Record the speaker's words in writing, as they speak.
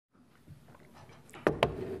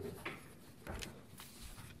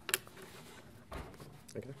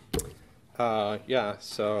Yeah,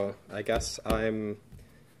 so I guess I'm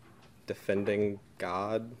defending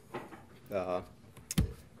God. I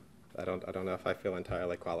don't know if I feel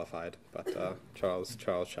entirely qualified, but Charles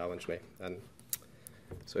challenged me, and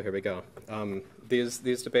so here we go.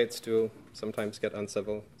 These debates do sometimes get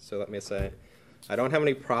uncivil, so let me say, I don't have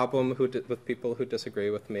any problem with people who disagree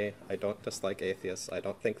with me. I don't dislike atheists. I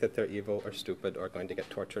don't think that they're evil or stupid or going to get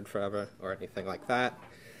tortured forever or anything like that.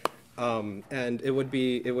 And it would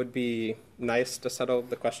be nice to settle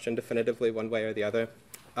the question definitively one way or the other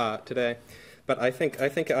today. But I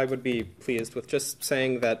think I would be pleased with just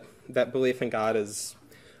saying that belief in God is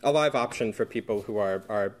a live option for people who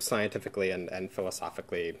are scientifically and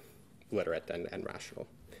philosophically literate and rational.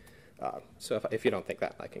 So if you don't think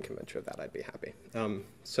that, I can convince you of that, I'd be happy.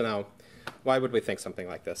 So now, why would we think something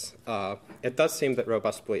like this? It does seem that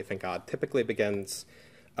robust belief in God typically begins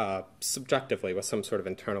subjectively with some sort of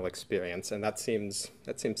internal experience, and that seems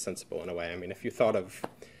sensible in a way. I mean, if you thought of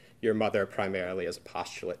your mother primarily as a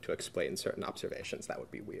postulate to explain certain observations, that would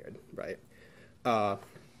be weird, right?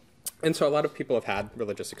 And so a lot of people have had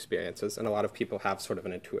religious experiences, and a lot of people have sort of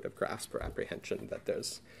an intuitive grasp or apprehension that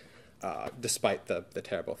there's, despite the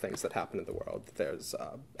terrible things that happen in the world, there's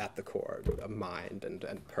at the core a mind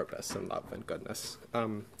and purpose and love and goodness.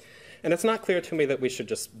 And it's not clear to me that we should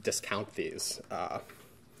just discount these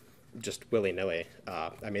just willy-nilly.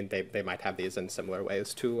 I mean, they might have these in similar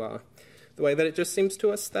ways to the way that it just seems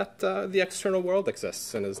to us that the external world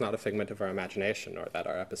exists and is not a figment of our imagination, or that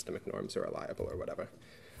our epistemic norms are reliable or whatever.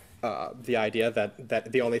 The idea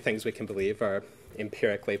that the only things we can believe are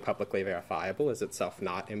empirically publicly verifiable is itself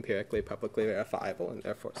not empirically publicly verifiable and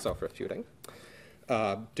therefore self-refuting.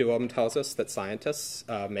 Duom tells us that scientists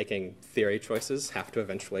making theory choices have to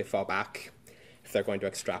eventually fall back if they're going to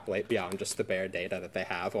extrapolate beyond just the bare data that they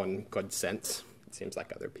have on good sense. It seems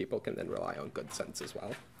like other people can then rely on good sense as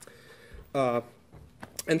well.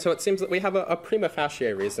 And so it seems that we have a prima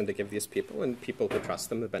facie reason to give these people and people who trust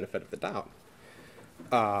them the benefit of the doubt.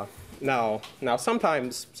 Now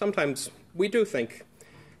sometimes we do think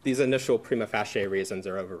these initial prima facie reasons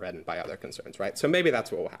are overridden by other concerns, right? So maybe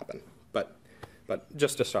that's what will happen, but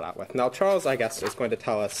just to start out with. Now Charles, I guess, is going to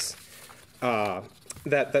tell us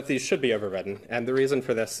that these should be overridden, and the reason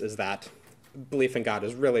for this is that belief in God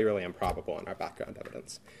is really, really improbable in our background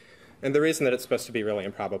evidence. And the reason that it's supposed to be really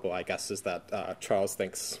improbable, I guess, is that Charles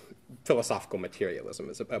thinks philosophical materialism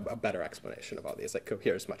is a better explanation of all these. It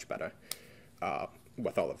coheres much better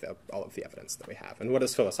with all of the evidence that we have. And what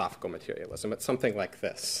is philosophical materialism? It's something like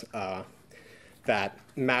this, that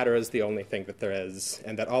matter is the only thing that there is,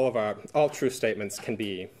 and that all true statements can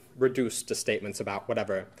be reduced to statements about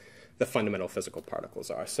whatever the fundamental physical particles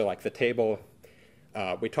are. So like the table,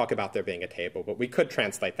 we talk about there being a table, but we could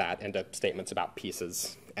translate that into statements about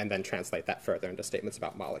pieces, and then translate that further into statements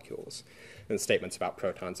about molecules, then statements about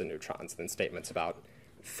protons and neutrons, then statements about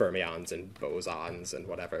fermions and bosons and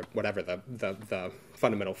whatever the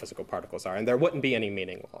fundamental physical particles are, and there wouldn't be any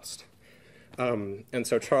meaning lost. And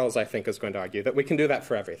so Charles, I think, is going to argue that we can do that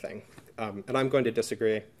for everything. And I'm going to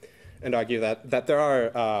disagree and argue that there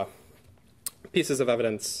are pieces of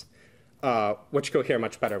evidence which cohere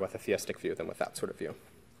much better with a theistic view than with that sort of view.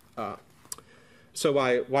 So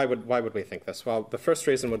why would we think this? Well, the first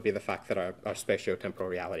reason would be the fact that our spatiotemporal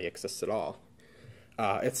reality exists at all.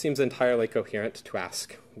 It seems entirely coherent to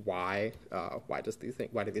ask why do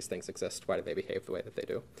these things exist? Why do they behave the way that they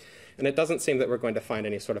do? And it doesn't seem that we're going to find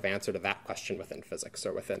any sort of answer to that question within physics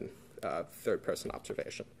or within third-person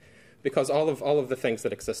observation, because all of the things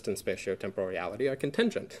that exist in spatiotemporal reality are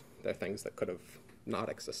contingent. They're things that could have not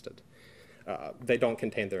existed. They don't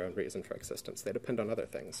contain their own reason for existence. They depend on other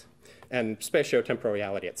things. And spatiotemporal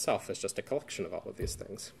reality itself is just a collection of all of these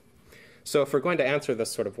things. So if we're going to answer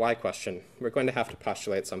this sort of why question, we're going to have to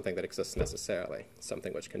postulate something that exists necessarily,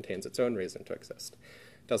 something which contains its own reason to exist,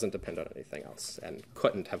 doesn't depend on anything else, and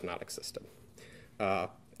couldn't have not existed.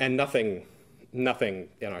 And nothing in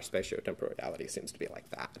our spatiotemporal reality seems to be like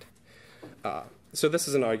that. So this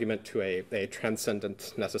is an argument to a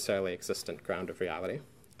transcendent, necessarily existent ground of reality.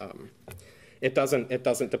 It doesn't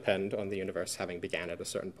depend on the universe having began at a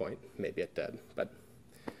certain point. Maybe it did, but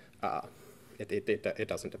it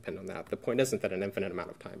doesn't depend on that. The point isn't that an infinite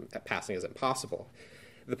amount of time passing is impossible.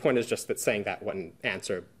 The point is just that saying that wouldn't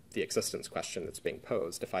answer the existence question that's being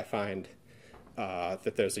posed. If I find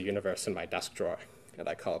that there's a universe in my desk drawer, and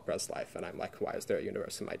I call it Brez Life, and I'm like, why is there a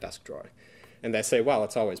universe in my desk drawer? And they say, well,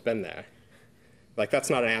 it's always been there. Like, that's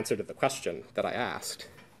not an answer to the question that I asked.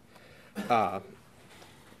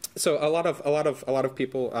 So a lot of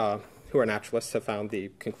people who are naturalists have found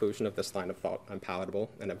the conclusion of this line of thought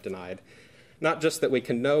unpalatable and have denied not just that we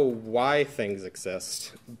can know why things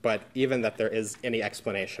exist, but even that there is any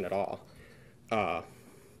explanation at all.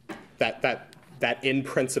 That in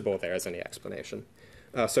principle there is any explanation.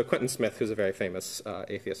 So Quentin Smith, who's a very famous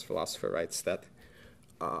atheist philosopher, writes that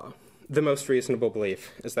the most reasonable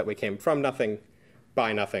belief is that we came from nothing,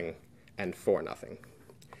 by nothing, and for nothing.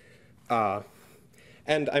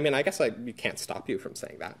 And I mean, I guess we can't stop you from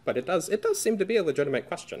saying that, but it does seem to be a legitimate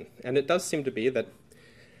question. And it does seem to be that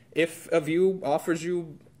if a view offers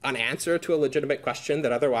you an answer to a legitimate question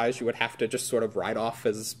that otherwise you would have to just sort of write off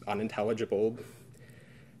as unintelligible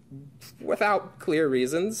without clear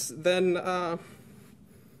reasons, then I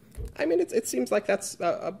mean, it seems like that's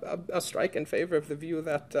a strike in favor of the view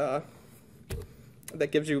that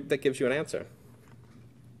that gives you an answer.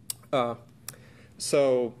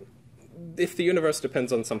 So if the universe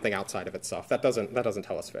depends on something outside of itself, that doesn't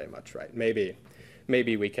tell us very much, right? Maybe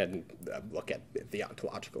we can look at the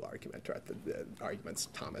ontological argument or at the arguments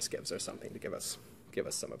Thomas gives or something to give us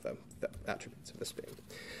some of the attributes of this being.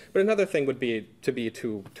 But another thing would be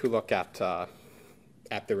to look at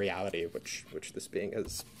the reality which this being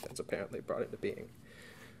has apparently brought into being.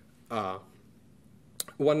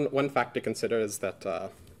 One fact to consider is that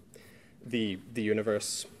the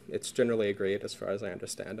universe, it's generally agreed, as far as I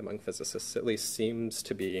understand, among physicists, at least seems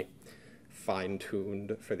to be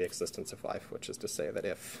fine-tuned for the existence of life, which is to say that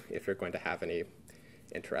if you're going to have any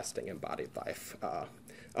interesting embodied life,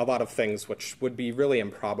 a lot of things which would be really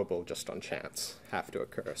improbable just on chance have to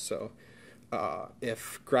occur. So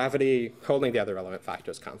if gravity, holding the other relevant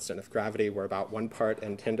factors constant, if gravity were about 1 part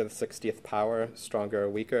in 10 to the 60th power, stronger or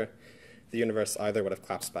weaker, the universe either would have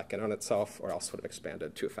collapsed back in on itself or else would have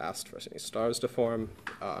expanded too fast for any stars to form.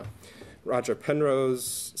 Roger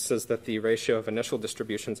Penrose says that the ratio of initial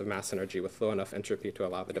distributions of mass energy with low enough entropy to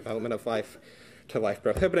allow the development of life to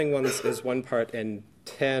life-prohibiting ones is 1 part in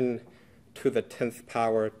 10 to the 10th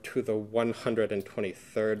power to the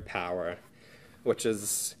 123rd power, which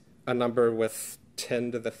is a number with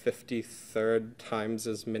 10 to the 53rd times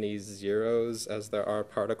as many zeros as there are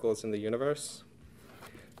particles in the universe.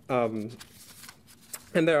 And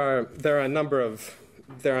there are a number,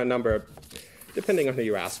 depending on who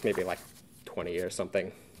you ask, maybe like 20 or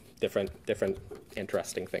something, different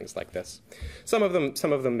interesting things like this. Some of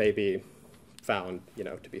them may be found,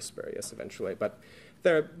 to be spurious eventually, but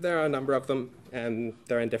there are a number of them, and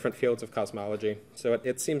they're in different fields of cosmology. So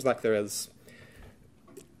it seems like there is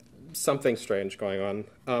something strange going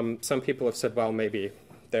on. Some people have said, well, maybe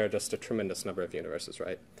there are just a tremendous number of universes,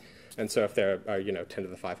 right? And so if there are, 10 to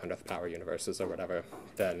the 500th power universes or whatever,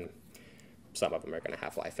 then some of them are going to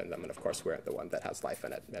have life in them. And of course, we're the one that has life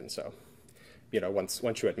in it. And so, once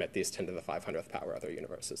you admit these 10 to the 500th power other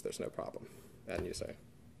universes, there's no problem. And you say,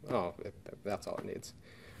 oh, that's all it needs.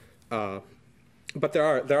 But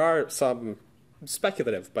there are some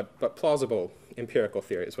speculative but plausible empirical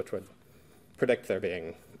theories which would predict there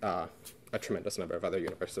being a tremendous number of other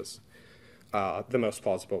universes. The most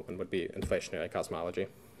plausible one would be inflationary cosmology.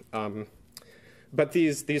 But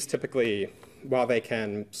these typically, while they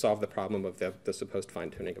can solve the problem of the supposed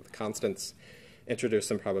fine-tuning of the constants, introduce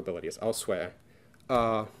some probabilities elsewhere.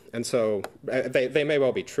 And so they may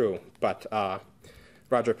well be true, but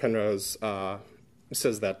Roger Penrose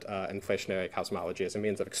says that inflationary cosmology as a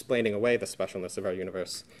means of explaining away the specialness of our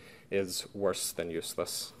universe is worse than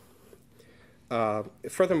useless.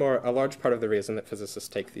 Furthermore, a large part of the reason that physicists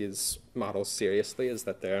take these models seriously is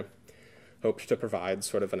that they're hoped to provide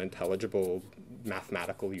sort of an intelligible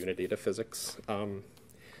mathematical unity to physics.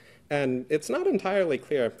 And it's not entirely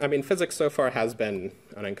clear. I mean, physics so far has been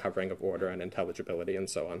an uncovering of order and intelligibility and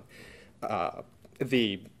so on.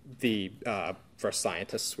 The first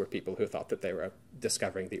scientists were people who thought that they were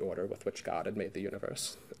discovering the order with which God had made the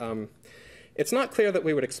universe. It's not clear that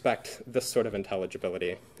we would expect this sort of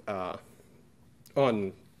intelligibility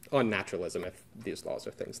on naturalism if these laws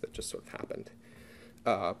are things that just sort of happened.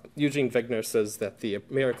 Eugene Wigner says that the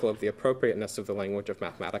miracle of the appropriateness of the language of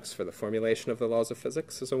mathematics for the formulation of the laws of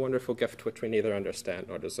physics is a wonderful gift which we neither understand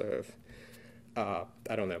nor deserve. I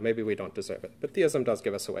don't know, maybe we don't deserve it, but theism does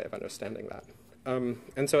give us a way of understanding that.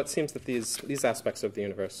 And so it seems that these aspects of the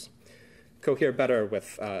universe cohere better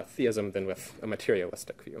with theism than with a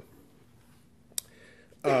materialistic view.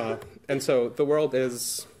 And so the world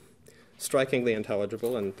is strikingly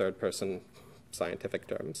intelligible in third-person scientific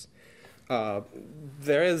terms.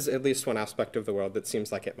 There is at least one aspect of the world that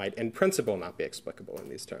seems like it might, in principle, not be explicable in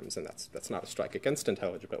these terms, and that's not a strike against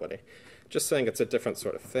intelligibility. Just saying it's a different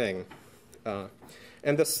sort of thing.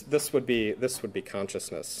 And this would be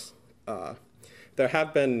consciousness. There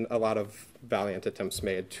have been a lot of valiant attempts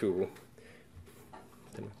made to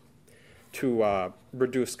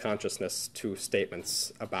reduce consciousness to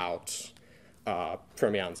statements about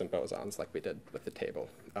fermions and bosons, like we did with the table.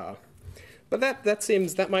 But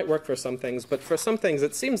that might work for some things, but for some things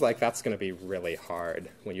it seems like that's going to be really hard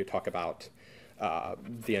when you talk about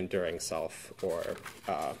the enduring self, or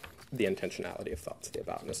the intentionality of thoughts, the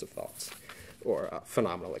aboutness of thoughts, or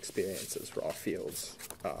phenomenal experiences, raw fields.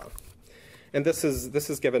 And this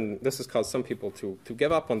has caused some people to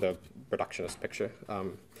give up on the reductionist picture.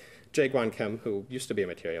 Jae Gwan Kim, who used to be a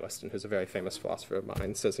materialist and who's a very famous philosopher of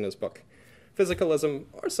mine, says in his book, "Physicalism,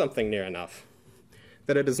 or something near enough,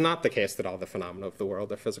 that it is not the case that all the phenomena of the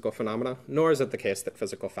world are physical phenomena, nor is it the case that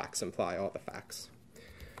physical facts imply all the facts."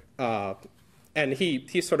 And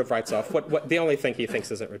he sort of writes off what the only thing he thinks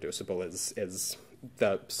isn't reducible is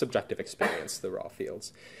the subjective experience, the raw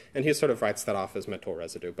fields. And he sort of writes that off as mental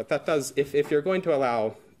residue. But that does, if you're going to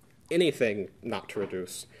allow anything not to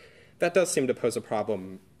reduce, that does seem to pose a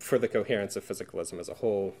problem for the coherence of physicalism as a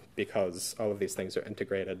whole, because all of these things are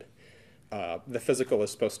integrated. The physical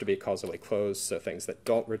is supposed to be causally closed, so things that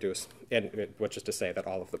don't reduce, which is to say that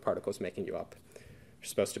all of the particles making you up are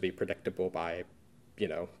supposed to be predictable by,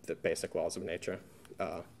 the basic laws of nature.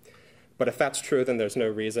 But if that's true, then there's no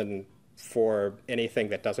reason for anything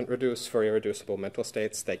that doesn't reduce, for irreducible mental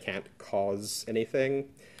states. They can't cause anything,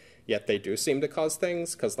 yet they do seem to cause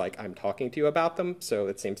things, because, like, I'm talking to you about them, so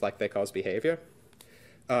it seems like they cause behavior.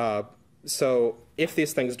 So if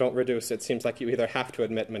these things don't reduce, it seems like you either have to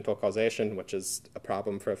admit mental causation, which is a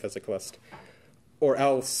problem for a physicalist, or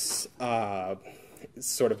else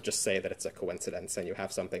sort of just say that it's a coincidence and you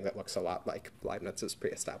have something that looks a lot like Leibniz's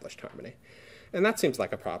pre-established harmony. And that seems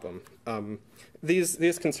like a problem.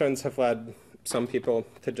 These concerns have led some people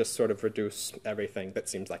to just sort of reduce everything that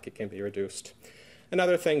seems like it can be reduced. And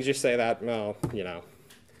other things, you say that, well,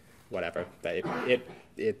 whatever.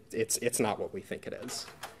 It's not what we think it is.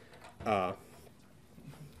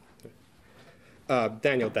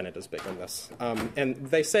 Daniel Dennett is big on this. And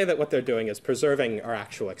they say that what they're doing is preserving our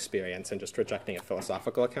actual experience and just rejecting a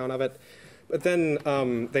philosophical account of it. But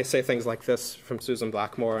then they say things like this from Susan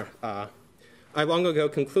Blackmore. "I long ago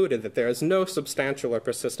concluded that there is no substantial or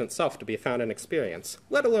persistent self to be found in experience,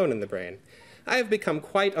 let alone in the brain. I have become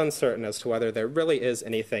quite uncertain as to whether there really is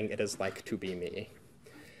anything it is like to be me."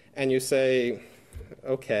 And you say,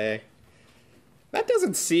 okay, that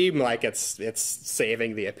doesn't seem like it's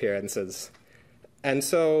saving the appearances. And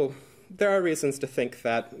so there are reasons to think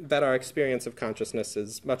that our experience of consciousness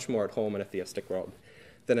is much more at home in a theistic world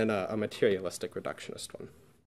than in a materialistic reductionist one.